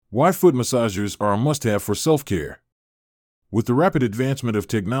Why foot massagers are a must-have for self-care. With the rapid advancement of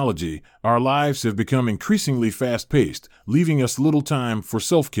technology, our lives have become increasingly fast-paced, leaving us little time for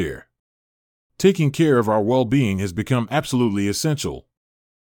self-care. Taking care of our well-being has become absolutely essential.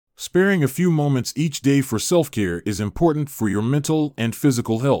 Sparing a few moments each day for self-care is important for your mental and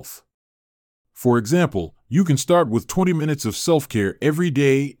physical health. For example, you can start with 20 minutes of self-care every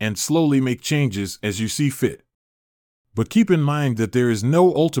day and slowly make changes as you see fit. But keep in mind that there is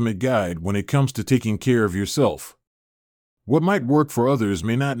no ultimate guide when it comes to taking care of yourself. What might work for others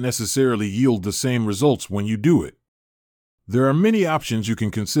may not necessarily yield the same results when you do it. There are many options you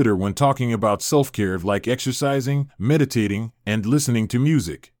can consider when talking about self-care, like exercising, meditating, and listening to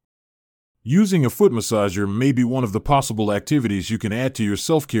music. Using a foot massager may be one of the possible activities you can add to your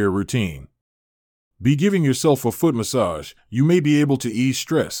self-care routine. By giving yourself a foot massage, you may be able to ease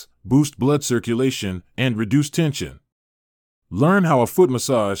stress, boost blood circulation, and reduce tension. Learn how a foot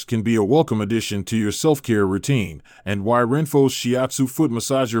massage can be a welcome addition to your self-care routine, and why Renpho's Shiatsu Foot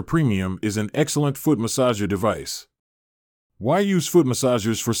Massager Premium is an excellent foot massager device. Why use foot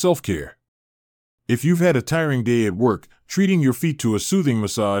massagers for self-care? If you've had a tiring day at work, treating your feet to a soothing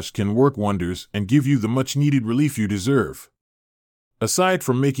massage can work wonders and give you the much-needed relief you deserve. Aside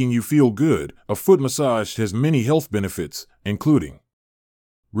from making you feel good, a foot massage has many health benefits, including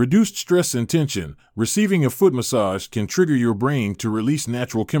reduced stress and tension. Receiving a foot massage can trigger your brain to release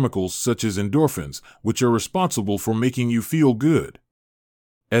natural chemicals such as endorphins, which are responsible for making you feel good.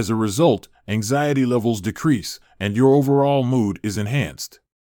 As a result, anxiety levels decrease, and your overall mood is enhanced.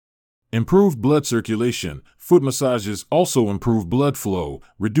 Improved blood circulation. Foot massages also improve blood flow,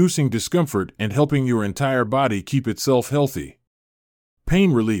 reducing discomfort and helping your entire body keep itself healthy.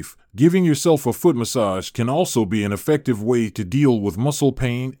 Pain relief. Giving yourself a foot massage can also be an effective way to deal with muscle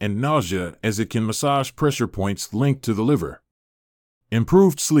pain and nausea, as it can massage pressure points linked to the liver.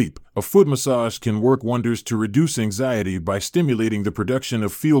 Improved sleep. A foot massage can work wonders to reduce anxiety by stimulating the production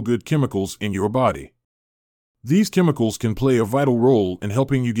of feel-good chemicals in your body. These chemicals can play a vital role in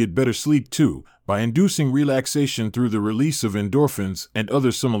helping you get better sleep too, by inducing relaxation through the release of endorphins and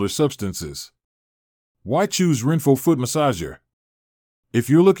other similar substances. Why choose Renpho Foot Massager? If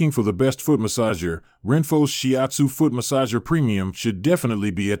you're looking for the best foot massager, Renpho's Shiatsu Foot Massager Premium should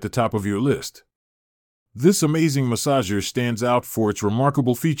definitely be at the top of your list. This amazing massager stands out for its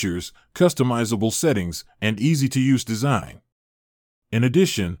remarkable features, customizable settings, and easy-to-use design. In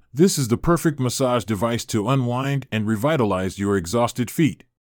addition, this is the perfect massage device to unwind and revitalize your exhausted feet.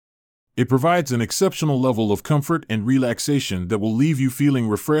 It provides an exceptional level of comfort and relaxation that will leave you feeling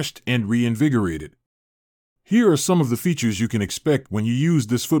refreshed and reinvigorated. Here are some of the features you can expect when you use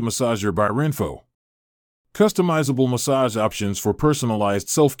this foot massager by Renpho. Customizable massage options for personalized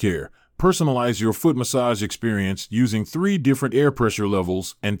self-care. Personalize your foot massage experience using 3 different air pressure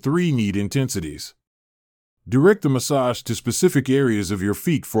levels and 3 knead intensities. Direct the massage to specific areas of your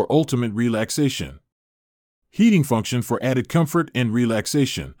feet for ultimate relaxation. Heating function for added comfort and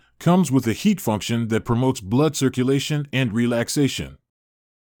relaxation. Comes with a heat function that promotes blood circulation and relaxation.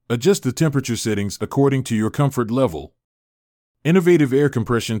 Adjust the temperature settings according to your comfort level. Innovative air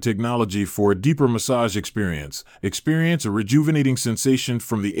compression technology for a deeper massage experience. Experience a rejuvenating sensation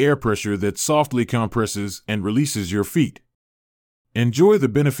from the air pressure that softly compresses and releases your feet. Enjoy the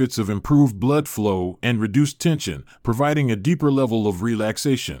benefits of improved blood flow and reduced tension, providing a deeper level of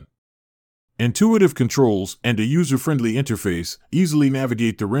relaxation. Intuitive controls and a user-friendly interface. Easily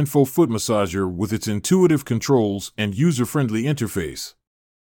navigate the Renpho Foot Massager with its intuitive controls and user-friendly interface.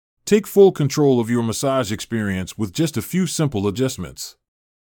 Take full control of your massage experience with just a few simple adjustments.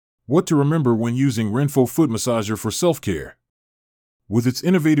 What to remember when using Renpho Foot Massager for self-care. With its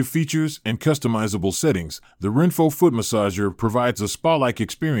innovative features and customizable settings, the Renpho Foot Massager provides a spa-like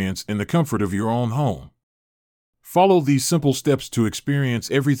experience in the comfort of your own home. Follow these simple steps to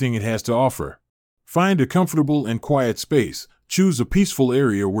experience everything it has to offer. Find a comfortable and quiet space. Choose a peaceful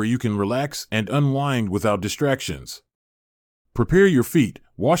area where you can relax and unwind without distractions. Prepare your feet.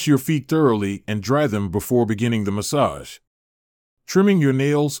 Wash your feet thoroughly and dry them before beginning the massage. Trimming your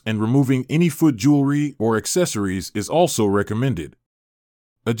nails and removing any foot jewelry or accessories is also recommended.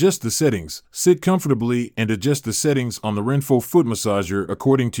 Adjust the settings. Sit comfortably and adjust the settings on the Renpho Foot Massager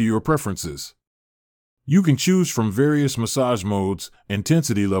according to your preferences. You can choose from various massage modes,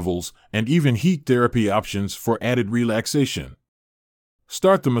 intensity levels, and even heat therapy options for added relaxation.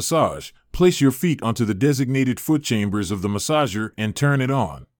 Start the massage. Place your feet onto the designated foot chambers of the massager and turn it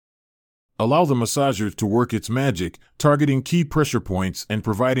on. Allow the massager to work its magic, targeting key pressure points and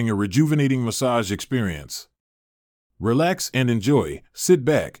providing a rejuvenating massage experience. Relax and enjoy. Sit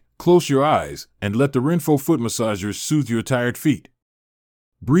back, close your eyes, and let the Renpho Foot Massager soothe your tired feet.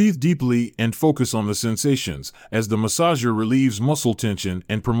 Breathe deeply and focus on the sensations, as the massager relieves muscle tension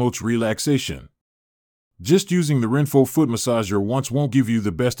and promotes relaxation. Just using the Renpho foot massager once won't give you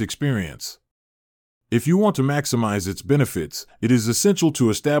the best experience. If you want to maximize its benefits, it is essential to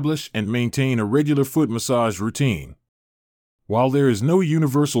establish and maintain a regular foot massage routine. While there is no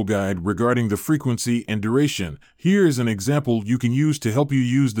universal guide regarding the frequency and duration, here is an example you can use to help you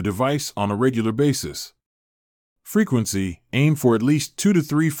use the device on a regular basis. Frequency: aim for at least 2 to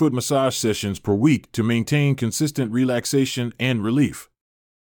 3 foot massage sessions per week to maintain consistent relaxation and relief.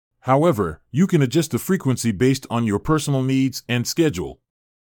 However, you can adjust the frequency based on your personal needs and schedule.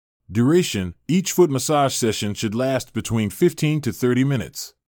 Duration: each foot massage session should last between 15 to 30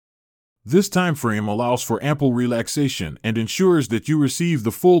 minutes. This time frame allows for ample relaxation and ensures that you receive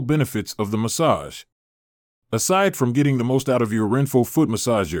the full benefits of the massage. Aside from getting the most out of your Renpho foot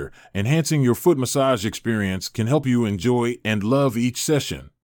massager, enhancing your foot massage experience can help you enjoy and love each session.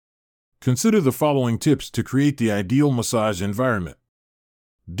 Consider the following tips to create the ideal massage environment.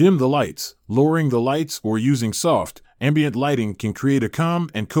 Dim the lights. Lowering the lights or using soft, ambient lighting can create a calm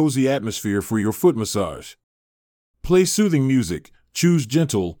and cozy atmosphere for your foot massage. Play soothing music. Choose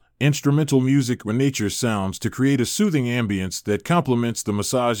gentle, instrumental music or nature sounds to create a soothing ambience that complements the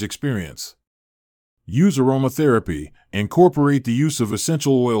massage experience. Use aromatherapy. Incorporate the use of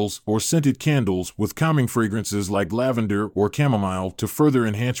essential oils or scented candles with calming fragrances like lavender or chamomile to further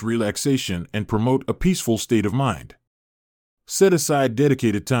enhance relaxation and promote a peaceful state of mind. Set aside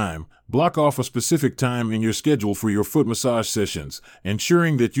dedicated time. Block off a specific time in your schedule for your foot massage sessions,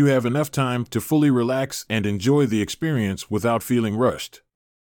 ensuring that you have enough time to fully relax and enjoy the experience without feeling rushed.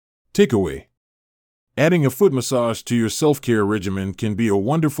 Takeaway: adding a foot massage to your self-care regimen can be a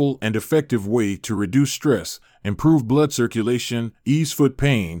wonderful and effective way to reduce stress, improve blood circulation, ease foot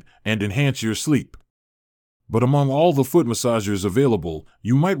pain, and enhance your sleep. But among all the foot massagers available,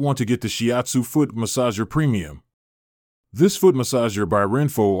 you might want to get the Shiatsu Foot Massager Premium. This foot massager by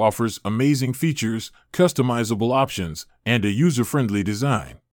Renpho offers amazing features, customizable options, and a user-friendly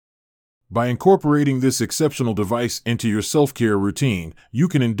design. By incorporating this exceptional device into your self-care routine, you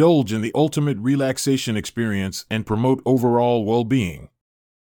can indulge in the ultimate relaxation experience and promote overall well-being.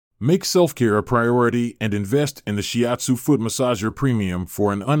 Make self-care a priority and invest in the Shiatsu Foot Massager Premium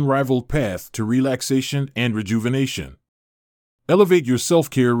for an unrivaled path to relaxation and rejuvenation. Elevate your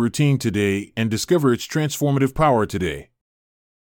self-care routine today and discover its transformative power today.